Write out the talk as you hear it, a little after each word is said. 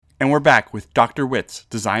And we're back with Dr. Witz,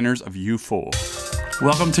 designers of U-Fool.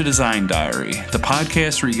 Welcome to Design Diary, the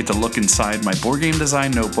podcast where you get to look inside my board game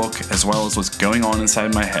design notebook as well as what's going on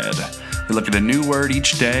inside my head. We look at a new word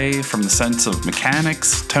each day from the sense of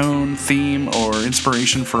mechanics, tone, theme, or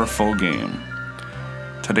inspiration for a full game.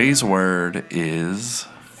 Today's word is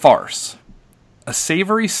Farce. A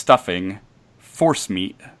savory stuffing, force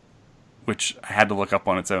meat, which I had to look up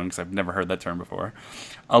on its own because I've never heard that term before.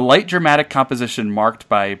 A light dramatic composition marked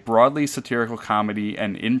by broadly satirical comedy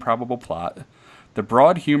and improbable plot. The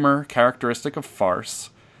broad humor characteristic of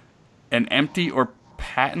farce. An empty or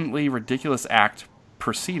patently ridiculous act,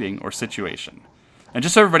 proceeding, or situation. And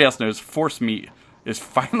just so everybody else knows, force meat is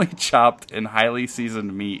finely chopped and highly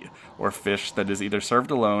seasoned meat or fish that is either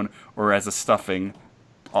served alone or as a stuffing,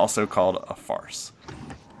 also called a farce.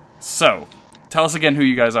 So, tell us again who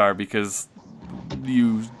you guys are, because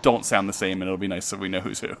you don't sound the same, and it'll be nice so we know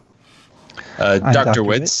who's who. Dr.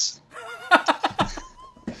 Witz.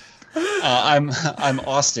 I'm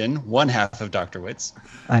Austin, one half of Dr. Witz.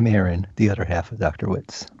 I'm Aaron, the other half of Dr.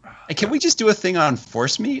 Witz. Can we just do a thing on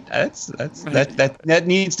force meat? That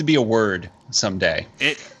needs to be a word someday.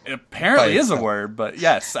 It apparently is a word, but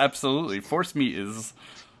yes, absolutely. Force meat is.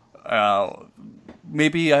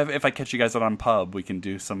 Maybe if I catch you guys out on pub, we can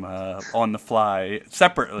do some on the fly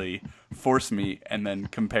separately force meat and then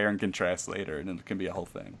compare and contrast later, and it can be a whole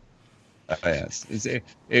thing. Yes,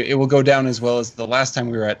 it will go down as well as the last time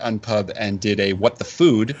we were at Unpub and did a What the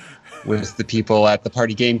Food with the people at the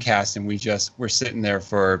Party Gamecast, and we're sitting there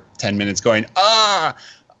for 10 minutes going,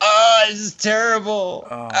 this is terrible.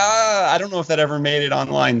 I don't know if that ever made it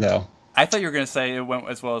online though. I thought you were going to say it went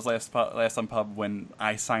as well as last Unpub when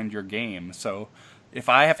I signed your game. So if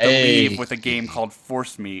I have to leave with a game called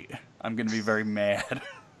Force Meat, I'm going to be very mad.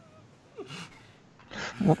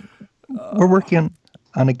 Well, we're working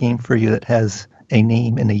on a game for you that has a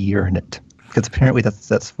name and a year in it, because apparently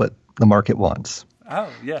that's what the market wants. Oh,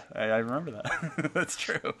 yeah, I remember that. That's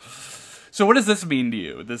true. So what does this mean to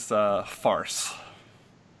you, this farce?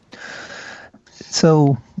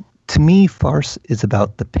 So, to me, farce is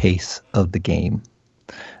about the pace of the game.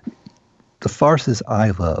 The farces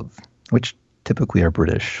I love, which typically are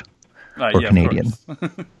British or Canadian,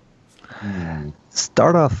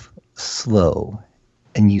 start off slow,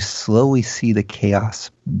 and you slowly see the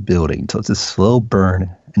chaos building. So it's a slow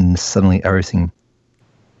burn, and suddenly everything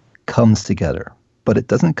comes together. But it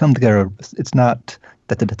doesn't come together. It's not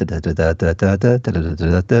da da da da da da da da da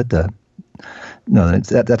da da da. No,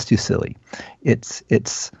 that's too silly.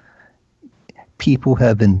 It's people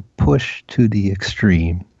have been pushed to the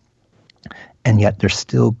extreme, and yet they're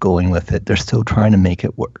still going with it. They're still trying to make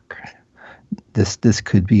it work. This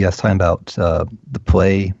could be us talking about the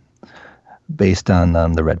play based on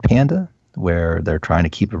the Red Panda, where they're trying to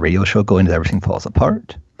keep a radio show going until everything falls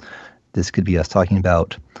apart. This could be us talking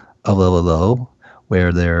about Allo,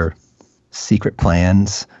 where there are secret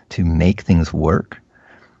plans to make things work.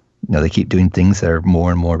 You know, they keep doing things that are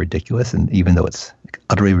more and more ridiculous, and even though it's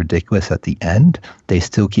utterly ridiculous at the end, they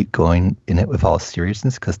still keep going in it with all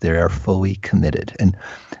seriousness because they are fully committed.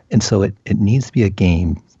 And so it needs to be a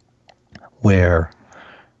game where,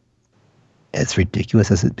 as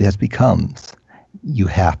ridiculous as it becomes, you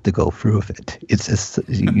have to go through with it. It's just,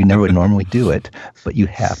 you never would normally do it, but you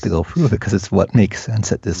have to go through with it because it's what makes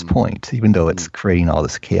sense at this point, even though it's creating all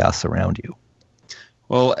this chaos around you.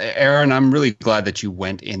 Well, Aaron, I'm really glad that you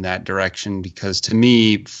went in that direction, because to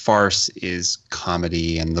me, farce is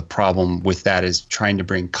comedy. And the problem with that is trying to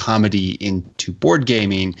bring comedy into board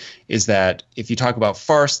gaming is that if you talk about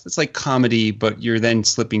farce, it's like comedy, but you're then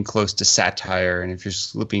slipping close to satire. And if you're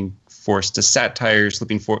slipping forced to satire,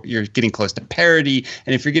 you're getting close to parody.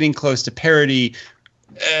 And if you're getting close to parody,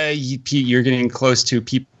 you're getting close to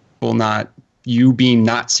people you being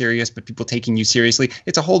not serious, but people taking you seriously.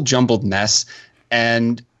 It's a whole jumbled mess.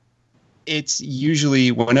 And it's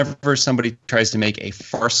usually whenever somebody tries to make a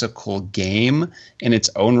farcical game in its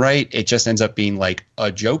own right, it just ends up being like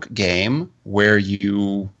a joke game where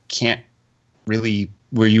you play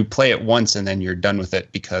it once and then you're done with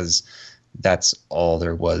it because that's all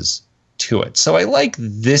there was to it. So I like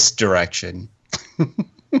this direction.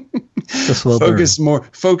 Focus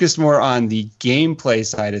more on the gameplay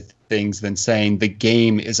side of things than saying the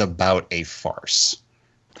game is about a farce.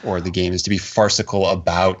 Or the game is to be farcical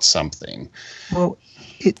about something. Well,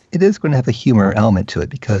 it is going to have a humor element to it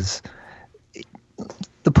because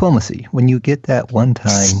diplomacy. When you get that one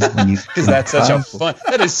time, when you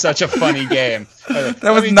that is such a funny game.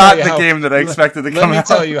 That was not the game that I expected to come out. Let me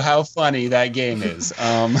tell you how funny that game is.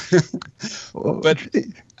 But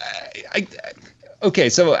Okay,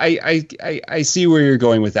 so I see where you're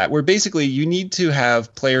going with that. Where basically you need to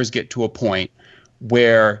have players get to a point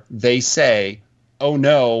where they say, "Oh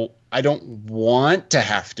no, I don't want to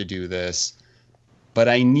have to do this, but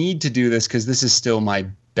I need to do this because this is still my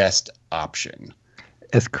best option."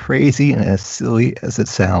 As crazy and as silly as it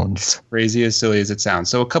sounds. Crazy as silly as it sounds.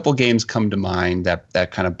 So a couple games come to mind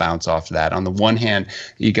that kind of bounce off that. On the one hand,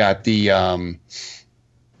 you got the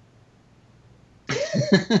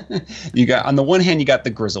you got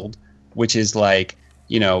the Grizzled, which is like,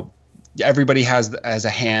 you know, everybody has a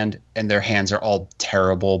hand and their hands are all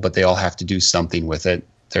terrible, but they all have to do something with it.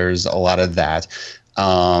 There's a lot of that.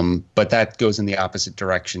 But that goes in the opposite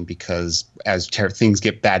direction because as things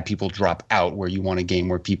get bad, people drop out, where you want a game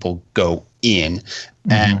where people go in.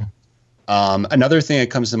 Mm-hmm. And another thing that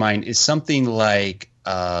comes to mind is something like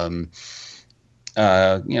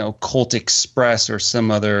Colt Express or some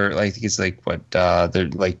other, I think it's like they're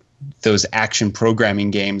like those action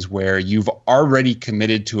programming games where you've already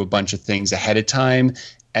committed to a bunch of things ahead of time.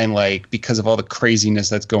 And like, because of all the craziness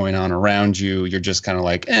that's going on around you, you're just kind of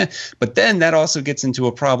like, But then that also gets into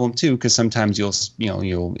a problem too, because sometimes you'll,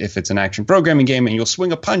 if it's an action programming game and you'll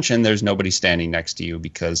swing a punch and there's nobody standing next to you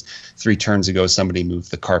because 3 turns ago somebody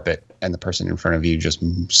moved the carpet and the person in front of you just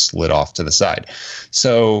slid off to the side.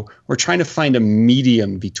 So we're trying to find a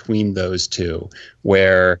medium between those two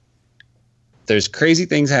where there's crazy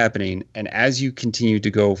things happening, and as you continue to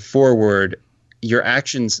go forward, your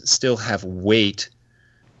actions still have weight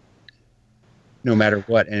no matter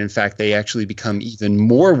what. And in fact, they actually become even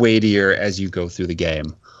more weightier as you go through the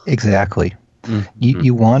game. Exactly. Mm-hmm.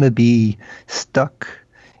 You want to be stuck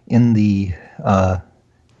in the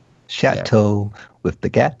chateau with the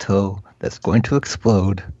gateau that's going to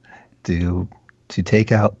explode to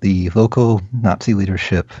take out the local Nazi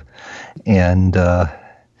leadership. And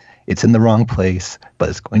it's in the wrong place, but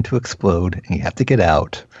it's going to explode and you have to get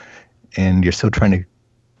out. And you're still trying to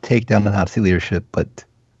take down the Nazi leadership, but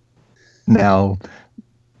now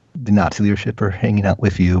the Nazi leadership are hanging out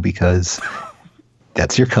with you because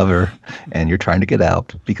that's your cover, and you're trying to get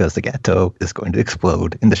out because the gateau is going to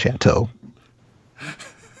explode in the chateau.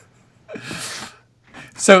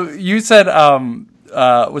 So you said,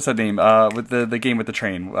 what's that name? With the game with the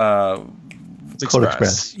train? Colt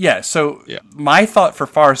Express. Yeah. So my thought for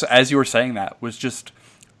Farce, as you were saying that, was just,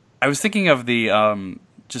 I was thinking of the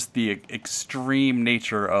just the extreme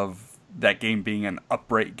nature of that game being an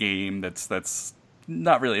upright game that's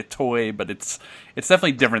not really a toy, but it's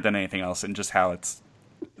definitely different than anything else in just how it's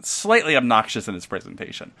slightly obnoxious in its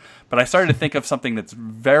presentation. But I started to think of something that's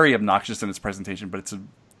very obnoxious in its presentation, but it's a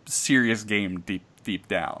serious game deep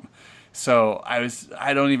down. So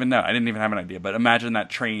I don't even know. I didn't even have an idea, but imagine that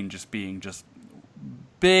train just being just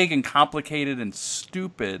big and complicated and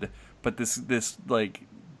stupid, but this like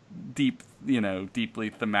deeply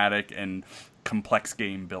thematic and complex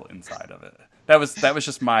game built inside of it. That was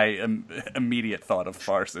just my immediate thought of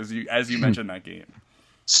Farce as you mentioned that game.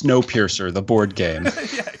 Snowpiercer, the board game.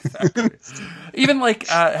 Yeah, exactly. Even like,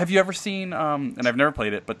 have you ever seen? And I've never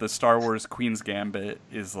played it, but the Star Wars Queen's Gambit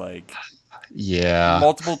is like,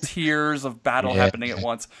 multiple tiers of battle happening at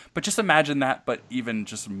once. But just imagine that, but even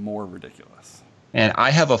just more ridiculous. And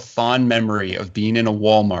I have a fond memory of being in a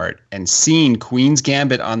Walmart and seeing Queen's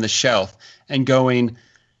Gambit on the shelf and going,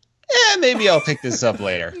 maybe I'll pick this up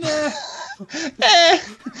later.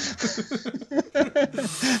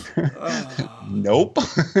 Nope.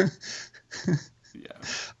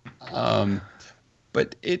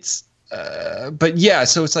 But it's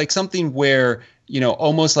so it's like something where,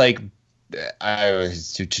 almost like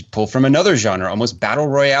to pull from another genre, almost battle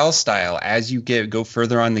royale style. As you go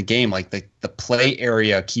further on the game, like the play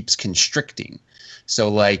area keeps constricting. So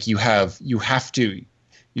like you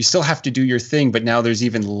still have to do your thing, but now there's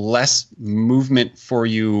even less movement for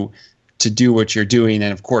you to do what you're doing,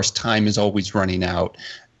 and of course time is always running out.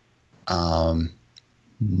 That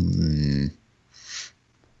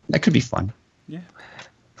could be fun. Yeah.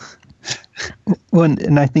 Well,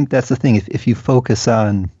 and I think that's the thing. If you focus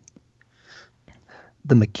on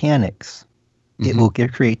the mechanics, it will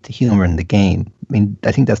create the humor in the game. I mean,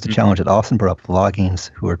 I think that's the challenge that Austin brought up. A lot of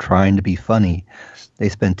games who are trying to be funny, they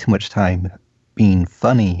spend too much time being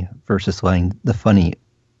funny versus letting the funny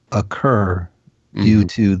occur due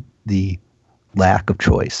to the lack of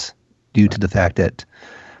choice, due to the fact that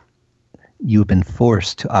you've been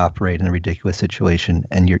forced to operate in a ridiculous situation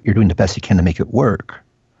and you're doing the best you can to make it work.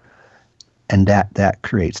 And that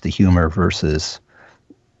creates the humor versus,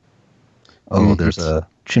 there's a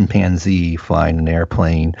chimpanzee flying an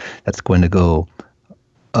airplane that's going to go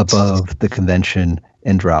above the convention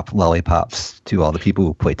and drop lollipops to all the people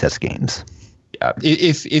who play test games. Yeah.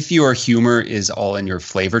 If your humor is all in your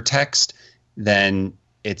flavor text, then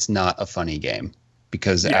it's not a funny game,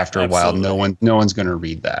 because after a while, no one's going to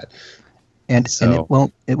read that. And it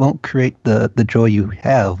won't create the joy you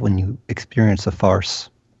have when you experience a farce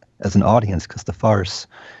as an audience, because the farce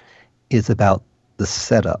is about the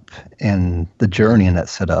setup and the journey in that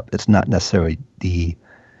setup. It's not necessarily the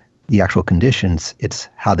actual conditions, it's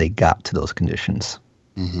how they got to those conditions.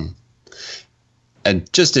 Mm-hmm.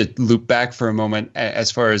 And just to loop back for a moment,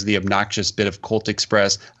 as far as the obnoxious bit of Colt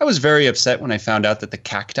Express, I was very upset when I found out that the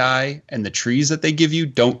cacti and the trees that they give you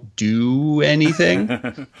don't do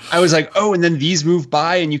anything. I was like, oh, and then these move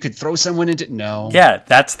by and you could throw someone into... No. Yeah,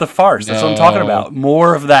 that's the farce. That's what I'm talking about.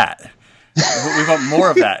 More of that. We want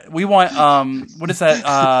more of that. We want, what is that,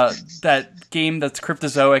 that game that's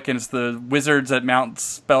cryptozoic and it's the wizards that mount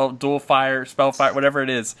spellfire, whatever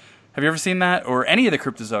it is. Have you ever seen that? Or any of the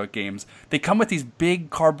cryptozoic games? They come with these big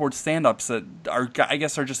cardboard stand-ups that are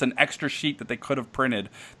just an extra sheet that they could have printed.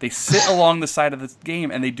 They sit along the side of the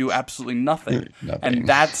game and they do absolutely nothing. And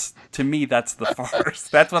that's, to me, that's the farce.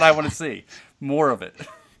 That's what I want to see. More of it.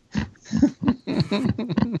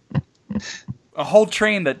 A whole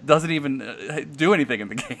train that doesn't even do anything in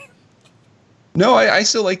the game. No, I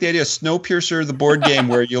still like the idea of Snowpiercer, the board game,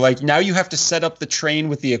 where you're like, now you have to set up the train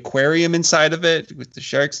with the aquarium inside of it with the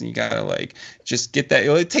sharks, and you gotta like just get that.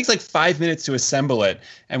 It takes like 5 minutes to assemble it,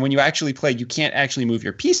 and when you actually play, you can't actually move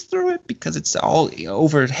your piece through it because it's all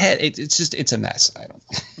overhead. It's a mess. I don't.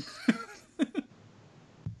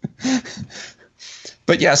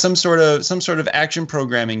 But yeah, some sort of action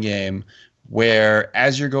programming game where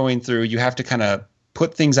as you're going through, you have to kind of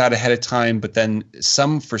put things out ahead of time, but then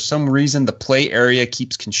for some reason the play area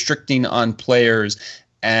keeps constricting on players,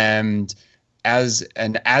 and as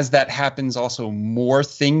that happens, also more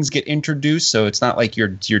things get introduced. So it's not like your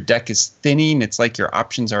deck is thinning; it's like your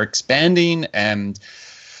options are expanding, and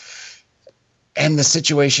the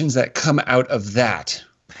situations that come out of that.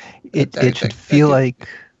 It should feel like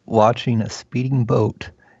watching a speeding boat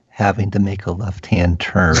having to make a left-hand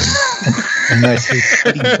turn. And I say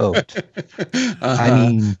speeding boat, I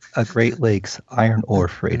mean a Great Lakes iron ore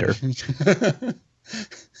freighter.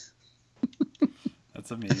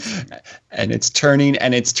 That's amazing. And it's turning,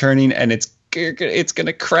 and it's going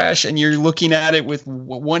to crash, and you're looking at it with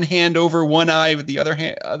one hand over one eye, with the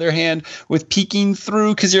other hand with peeking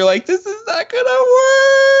through, because you're like, this is not going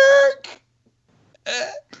to work.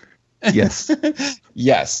 Yes.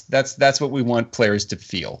 Yes, that's what we want players to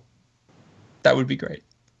feel. That would be great.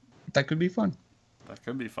 That could be fun. That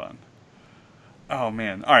could be fun. Oh,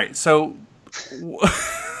 man. All right, so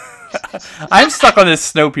I'm stuck on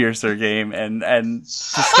this Snowpiercer game and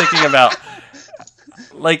just thinking about,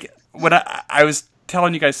 like, when I was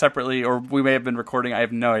telling you guys separately, or we may have been recording, I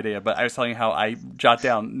have no idea, but I was telling you how I jot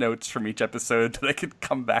down notes from each episode that I could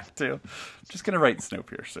come back to. I'm just going to write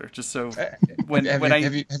Snowpiercer, just so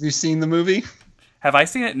Have you seen the movie? Have I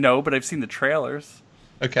seen it? No, but I've seen the trailers.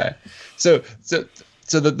 Okay. So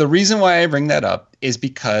the reason why I bring that up is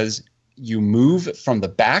because you move from the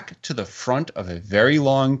back to the front of a very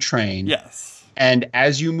long train. Yes. And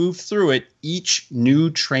as you move through it, each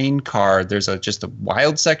new train car, there's just a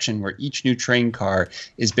wild section where each new train car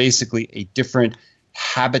is basically a different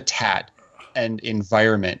habitat and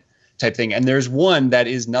environment type thing. And there's one that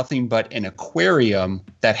is nothing but an aquarium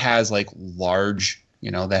that has like large,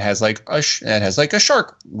 that has like a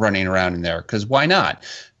shark running around in there, because why not?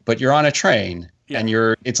 But you're on a train. Yeah.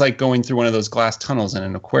 And it's like going through one of those glass tunnels in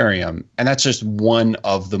an aquarium. And that's just one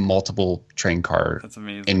of the multiple train car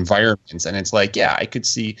environments. And it's like, yeah, I could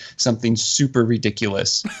see something super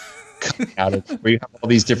ridiculous coming out of it, where you have all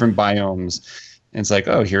these different biomes. And it's like,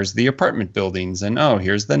 oh, here's the apartment buildings, and oh,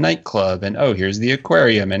 here's the nightclub, and oh, here's the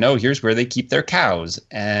aquarium, and oh, here's where they keep their cows,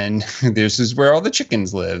 and this is where all the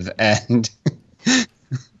chickens live. And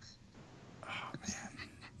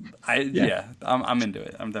I'm into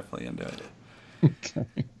it. I'm definitely into it. Okay.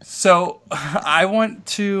 So I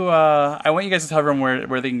want you guys to tell everyone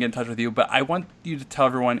where they can get in touch with you, but I want you to tell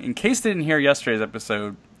everyone, in case they didn't hear yesterday's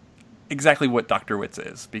episode, exactly what Dr. Witz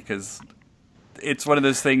is, because it's one of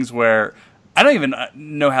those things where I don't even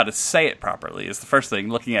know how to say it properly, is the first thing,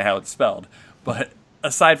 looking at how it's spelled. But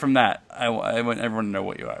aside from that, I want everyone to know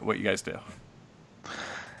what you guys do.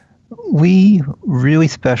 We really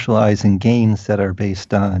specialize in games that are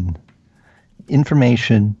based on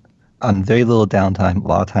information, on very little downtime, a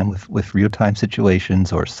lot of time with real-time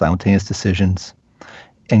situations or simultaneous decisions,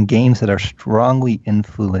 and games that are strongly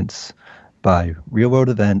influenced by real-world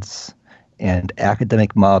events and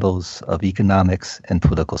academic models of economics and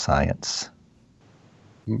political science.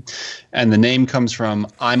 And the name comes from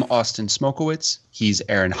I'm Austin Smokowitz. He's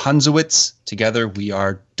Aaron Hunzowitz. Together we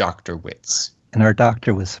are Dr. Witz. And our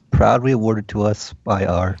doctor was proudly awarded to us by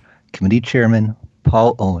our committee chairman,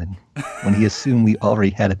 Paul Owen, when he assumed we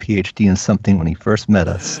already had a PhD in something when he first met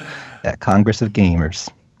us at Congress of Gamers,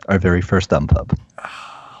 our very first Unpub.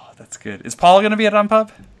 Oh, that's good. Is Paul going to be at Unpub?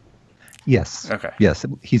 Yes. Okay. Yes,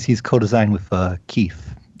 he's co-designed with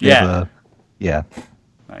Keith. Yeah. Yeah.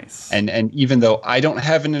 Nice. And even though I don't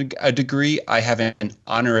have a degree, I have an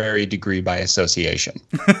honorary degree by association.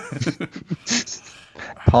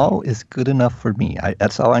 Paul is good enough for me.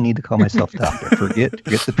 That's all I need to call myself doctor. Forget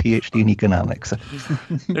the PhD in economics.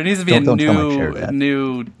 There needs to be Don't tell my chair that.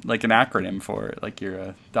 new like an acronym for it. Like you're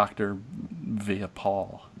a doctor via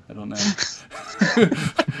Paul. I don't know.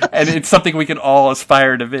 And it's something we can all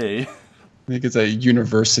aspire to be. I think it's a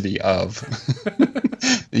university of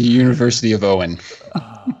the University of Owen.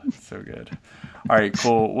 Oh, so good. All right,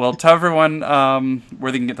 cool. Well, tell everyone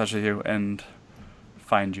where they can get in touch with you and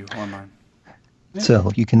find you online.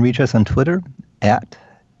 So you can reach us on Twitter at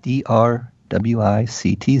DRWICTZ,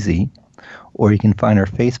 or you can find our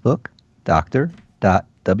Facebook, dr.wictz.com.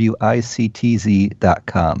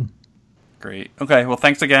 Great. Okay, well,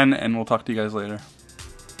 thanks again, and we'll talk to you guys later.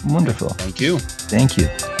 Wonderful. Thank you. Thank you.